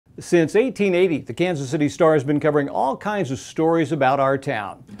Since 1880, the Kansas City Star has been covering all kinds of stories about our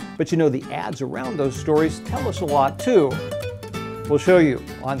town. But you know, the ads around those stories tell us a lot too. We'll show you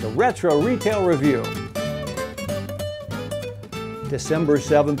on the Retro Retail Review. December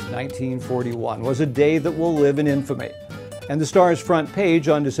 7th, 1941 was a day that will live in infamy. And the Star's front page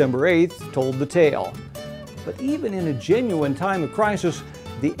on December 8th told the tale. But even in a genuine time of crisis,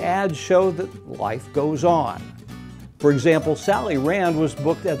 the ads show that life goes on. For example, Sally Rand was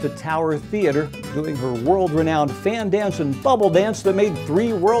booked at the Tower Theater doing her world-renowned fan dance and bubble dance that made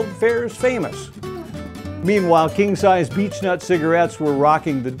 3 world fairs famous. Meanwhile, king-size Beech-Nut cigarettes were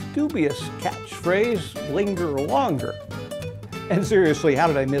rocking the dubious catchphrase, linger longer. And seriously, how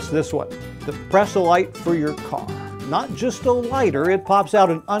did I miss this one? The Pres-a-Lite for your car. Not just a lighter, it pops out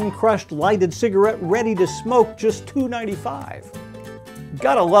an uncrushed lighted cigarette ready to smoke, just $2.95.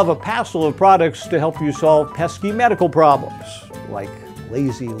 Gotta love a passel of products to help you solve pesky medical problems, like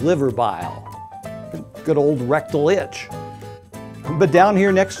lazy liver bile, good old rectal itch. But down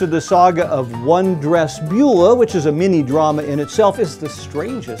here next to the saga of One Dress Beulah, which is a mini drama in itself, is the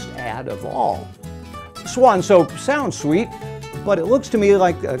strangest ad of all. Swan soap sounds sweet, but it looks to me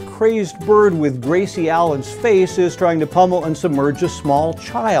like a crazed bird with Gracie Allen's face is trying to pummel and submerge a small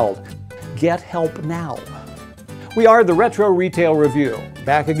child. Get help now. We are the Retro Retail Review.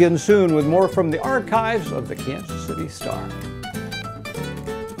 Back again soon with more from the archives of the Kansas City Star.